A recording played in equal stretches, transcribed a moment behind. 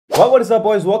What is up,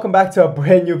 boys? Welcome back to a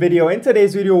brand new video. In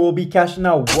today's video, we'll be cashing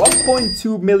out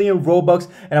 1.2 million Robux,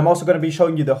 and I'm also going to be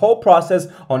showing you the whole process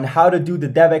on how to do the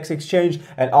DevEx exchange,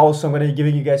 and also I'm going to be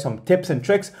giving you guys some tips and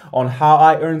tricks on how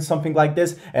I earn something like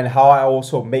this and how I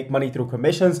also make money through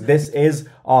commissions. This is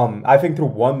I think through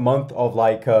 1 month of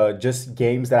just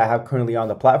games that I have currently on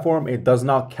the platform. It does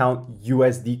not count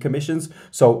USD commissions,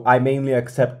 so I mainly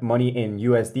accept money in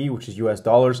USD, which is US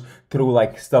dollars, through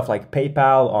stuff like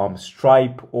PayPal,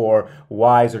 Stripe, or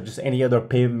Wise, or just any other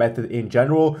payment method in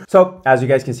general. So as you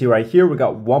guys can see right here, we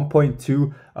got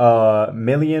 1.2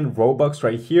 million Robux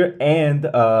right here, and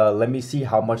let me see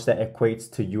how much that equates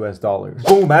to US dollars.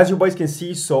 Boom, as you boys can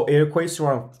see, so it equates to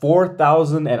around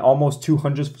 4,000 and almost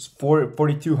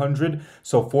 4,200,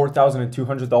 so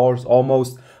 $4,200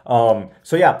 almost.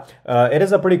 So yeah, it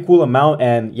is a pretty cool amount,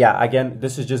 and yeah, again,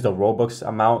 this is just the Robux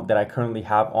amount that I currently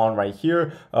have on right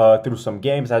here through some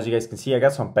games. As you guys can see, I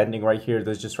got some pending right here.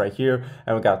 This is just right here,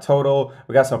 and we got total,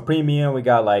 we got some premium, we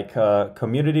got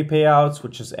community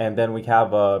payouts, and then we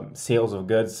have sales of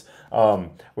goods,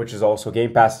 which is also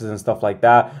game passes and stuff like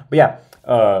that. But yeah,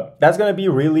 that's gonna be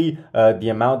really the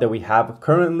amount that we have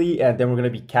currently, and then we're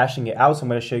gonna be cashing it out. So I'm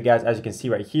gonna show you guys, as you can see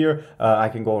right here. I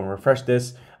can go and refresh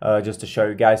this just to show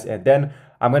you guys, and then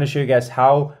I'm going to show you guys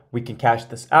how we can cash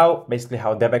this out, basically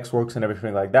how DevEx works and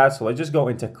everything like that. So let's just go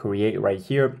into create right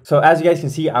here. So as you guys can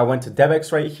see, I went to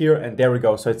DevEx right here, and there we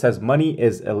go. So it says money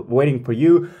is waiting for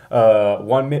you,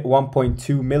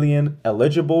 1.2 million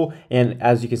eligible. And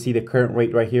as you can see, the current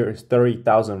rate right here is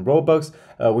 30,000 Robux,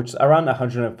 which is around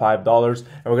 $105. And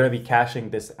we're going to be cashing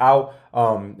this out.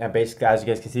 And basically, as you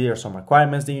guys can see, there's some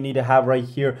requirements that you need to have right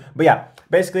here. But yeah,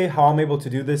 basically how I'm able to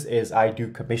do this is I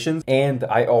do commissions, and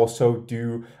I also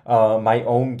do my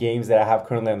own games that I have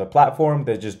currently on the platform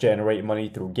that just generate money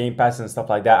through Game Pass and stuff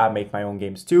like that. I make my own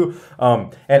games too.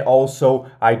 And also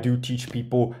I do teach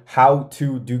people how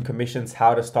to do commissions,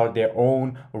 how to start their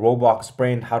own Roblox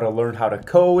brand, how to learn how to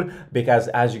code, because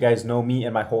as you guys know me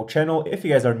and my whole channel, if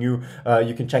you guys are new,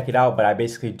 you can check it out, but I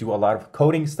basically do a lot of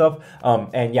coding stuff.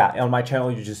 And yeah, on my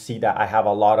channel, you just see that I have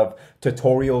a lot of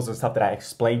tutorials and stuff that I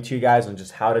explain to you guys on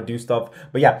just how to do stuff.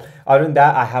 But yeah, other than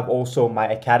that, I have also my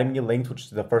academy linked, which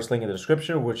is the first link in the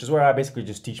description, which is where I basically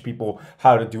just teach people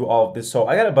how to do all of this. So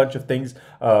I got a bunch of things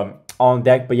on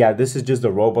deck, but yeah, this is just the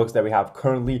Robux that we have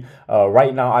currently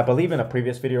right now. I believe in a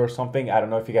previous video or something, I don't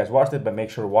know if you guys watched it, but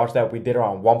make sure to watch that. We did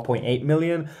around 1.8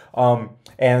 million.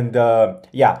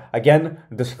 Yeah, again,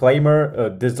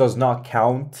 disclaimer, this does not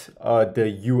count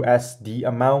the USD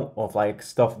amount of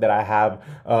stuff that I have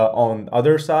on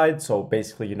other side. So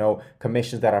basically, you know,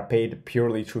 commissions that are paid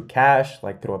purely through cash,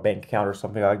 like through a bank account or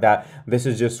something like that. This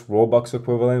is just Robux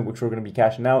equivalent, which we're going to be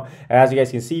cashing out. And as you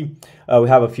guys can see, we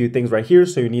have a few things right here.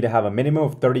 So you need to have a minimum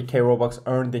of 30k Robux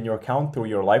earned in your account through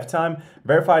your lifetime,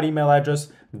 verified email address,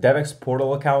 DevEx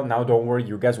portal account. Now don't worry,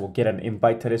 you guys will get an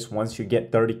invite to this once you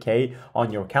get 30k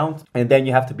on your account. And then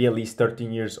you have to be at least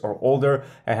 13 years or older,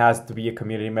 and has to be a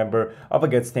community member of a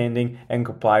good standing and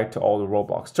comply to all the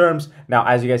Roblox terms. Now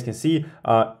as you guys can see,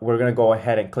 we're gonna go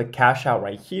ahead and click cash out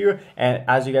right here, and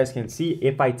as you guys can see,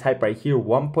 if I type right here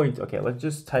okay, let's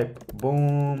just type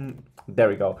boom. There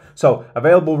we go. So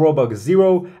available Robux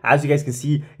 0, as you guys can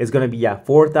see, is going to be at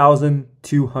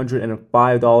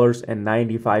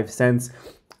 $4,205.95.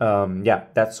 Yeah,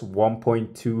 that's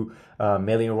 1.2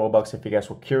 million Robux. If you guys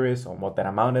were curious on what that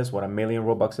amount is, what a million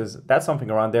Robux is, that's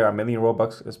something around there. A million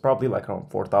Robux is probably like around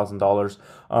 $4,000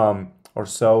 or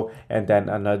so, and then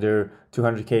another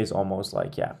 200k is almost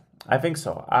yeah, I think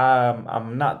so.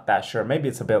 I'm not that sure. Maybe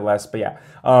it's a bit less, but yeah.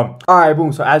 All right,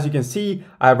 boom. So as you can see,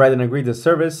 I've read and agreed to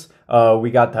service.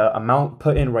 We got the amount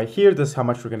put in right here. This is how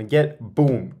much we're gonna get.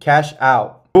 Boom, cash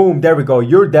out. Boom, there we go.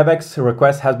 Your DevEx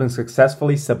request has been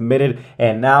successfully submitted.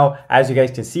 And now, as you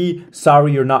guys can see,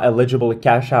 sorry, you're not eligible to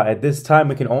cash out at this time.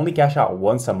 We can only cash out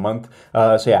once a month.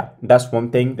 So yeah, that's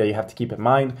one thing that you have to keep in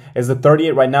mind. It's the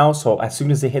 30th right now. So as soon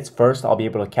as it hits first, I'll be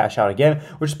able to cash out again,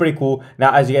 which is pretty cool.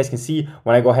 Now, as you guys can see,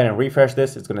 when I go ahead and refresh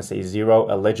this, it's going to say 0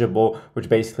 eligible, which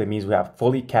basically means we have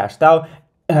fully cashed out.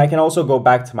 And I can also go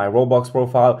back to my Roblox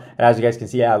profile, and as you guys can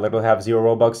see, I literally have 0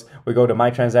 Robux. We go to my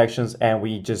transactions, and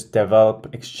we just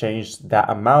exchange that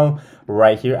amount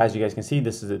right here. As you guys can see,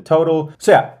 this is the total.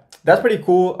 So yeah, that's pretty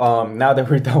cool. Now that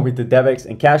we're done with the DevEx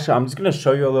and cash out, I'm just gonna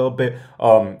show you a little bit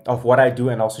of what I do,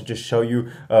 and also just show you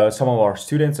some of our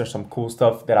students or some cool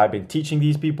stuff that I've been teaching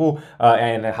these people,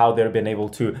 and how they've been able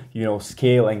to, you know,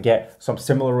 scale and get some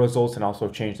similar results and also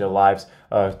change their lives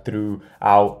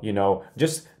throughout, you know,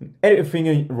 just everything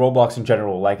in Roblox in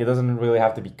general. Like, it doesn't really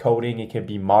have to be coding, it can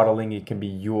be modeling, it can be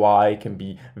UI, it can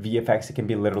be VFX, it can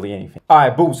be literally anything. All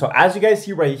right, boom. So as you guys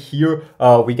see right here,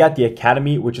 we got the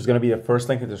Academy, which is going to be the first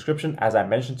link in the description, as I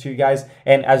mentioned to you guys.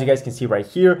 And as you guys can see right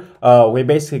here, we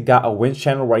basically got a wins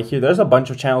channel right here. There's a bunch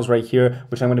of channels right here,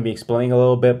 which I'm going to be explaining a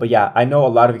little bit. But yeah, I know a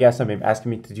lot of you guys have been asking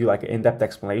me to do like an in-depth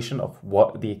explanation of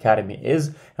what the Academy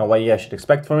is and what you guys should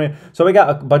expect from it. So we got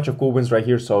a bunch of cool wins right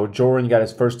here. So Jordan got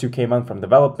his first 2K month from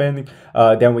developing.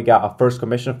 Then we got a first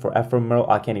commission for Ephemeral.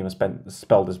 I can't even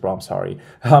spell this, bro. I'm sorry.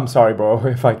 I'm sorry, bro,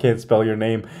 if I can't spell your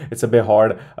name. It's a bit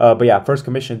hard. But yeah, first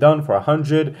commission done for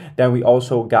 100. Then we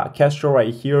also got Kestrel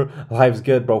right here. Life's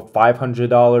good, bro. $500,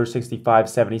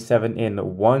 65.77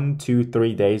 in 1, 2,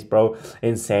 3 days, bro.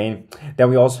 Insane. Then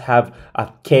we also have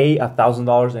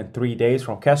 $1,000 in 3 days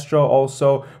from Kestrel.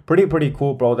 Also pretty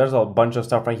cool, bro. There's a bunch of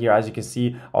stuff right here, as you can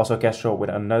see. Also Kestrel with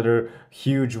another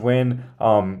huge win.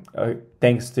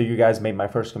 Thanks to you guys, made my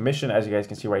first commission, as you guys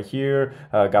can see right here.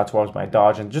 Got towards my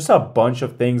dodge, and just a bunch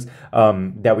of things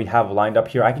that we have lined up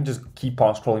here. I can just keep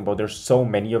on scrolling, but there's so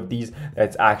many of these,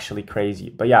 it's actually crazy.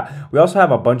 But yeah, we also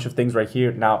have a bunch of things right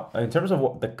here. Now, in terms of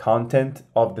what the content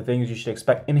of the things you should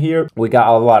expect in here, we got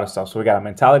a lot of stuff. So we got a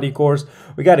mentality course,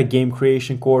 we got a game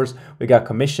creation course, we got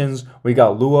commissions, we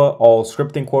got Lua, all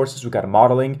scripting courses, we got a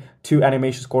modeling, 2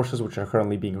 animations courses, which are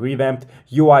currently being revamped,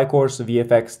 UI course,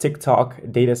 VFX, TikTok,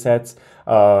 data sets,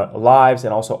 lives,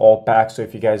 and also all packs. So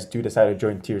if you guys do decide to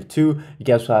join tier 2, you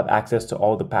guys will have access to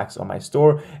all the packs on my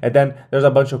store. And then there's a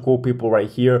bunch of cool people right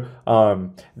here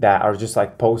that are just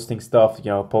like posting stuff, you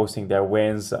know, posting their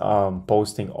wins,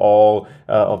 posting all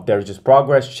of their just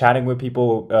progress, chatting with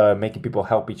people, making people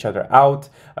help each other out.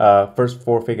 First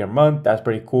 4-figure month, that's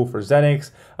pretty cool for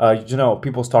Zenix. You know,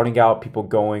 people starting out, people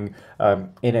going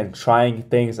in and trying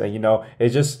things, and you know,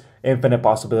 it's just infinite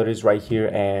possibilities right here,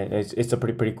 and it's a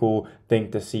pretty cool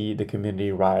thing to see the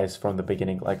community rise from the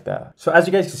beginning like that. So as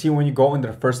you guys can see, when you go into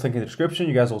the first link in the description,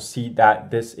 you guys will see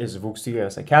that this is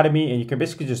VuukStudios Academy, and you can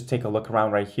basically just take a look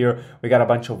around right here. We got a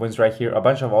bunch of wins right here, a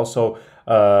bunch of also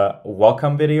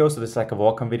welcome videos. So this is like a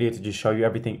welcome video to just show you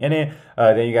everything in it.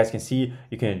 Then you guys can see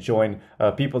you can join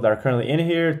people that are currently in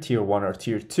here, tier 1 or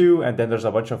tier 2, and then there's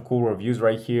a bunch of cool reviews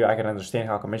right here. I can understand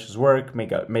how commissions work,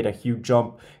 made a huge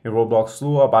jump in Roblox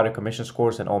Lua about a commissions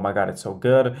course, and oh my god, it's so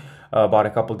good. About a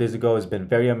couple days ago, it's been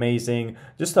very amazing.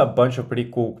 Just a bunch of pretty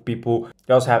cool people.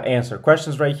 You also have answered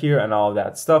questions right here and all of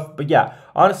that stuff. But yeah,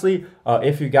 honestly,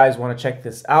 if you guys want to check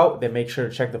this out, then make sure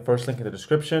to check the first link in the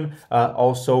description.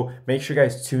 Also, make sure you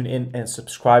guys tune in and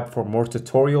subscribe for more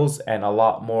tutorials and a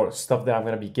lot more stuff that I'm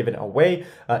going to be giving away.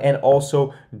 And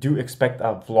also, do expect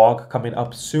a vlog coming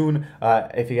up soon.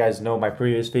 If you guys know my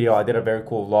previous video, I did a very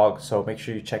cool vlog, so make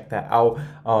sure you check that out.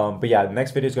 But yeah, the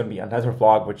next video is going to be another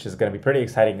vlog, which is going to be pretty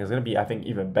exciting. It's going to be, I think,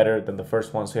 even better than the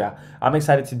first one. So yeah, I'm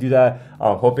excited to do that.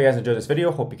 Hope you guys enjoyed this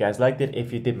video. Hope you guys liked it.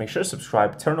 If you did, make sure to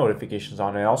subscribe, turn notifications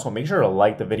on, and also make sure to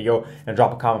like the video and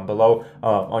drop a comment below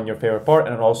on your favorite part.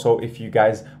 And also, if you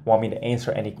guys want me to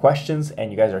answer any questions and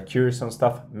you guys are curious on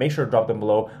stuff, make sure to drop them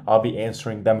below. I'll be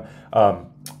answering them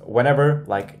whenever,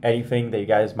 like anything that you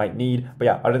guys might need. But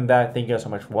yeah, other than that, thank you guys so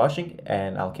much for watching,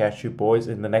 and I'll catch you boys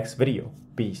in the next video.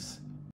 Peace.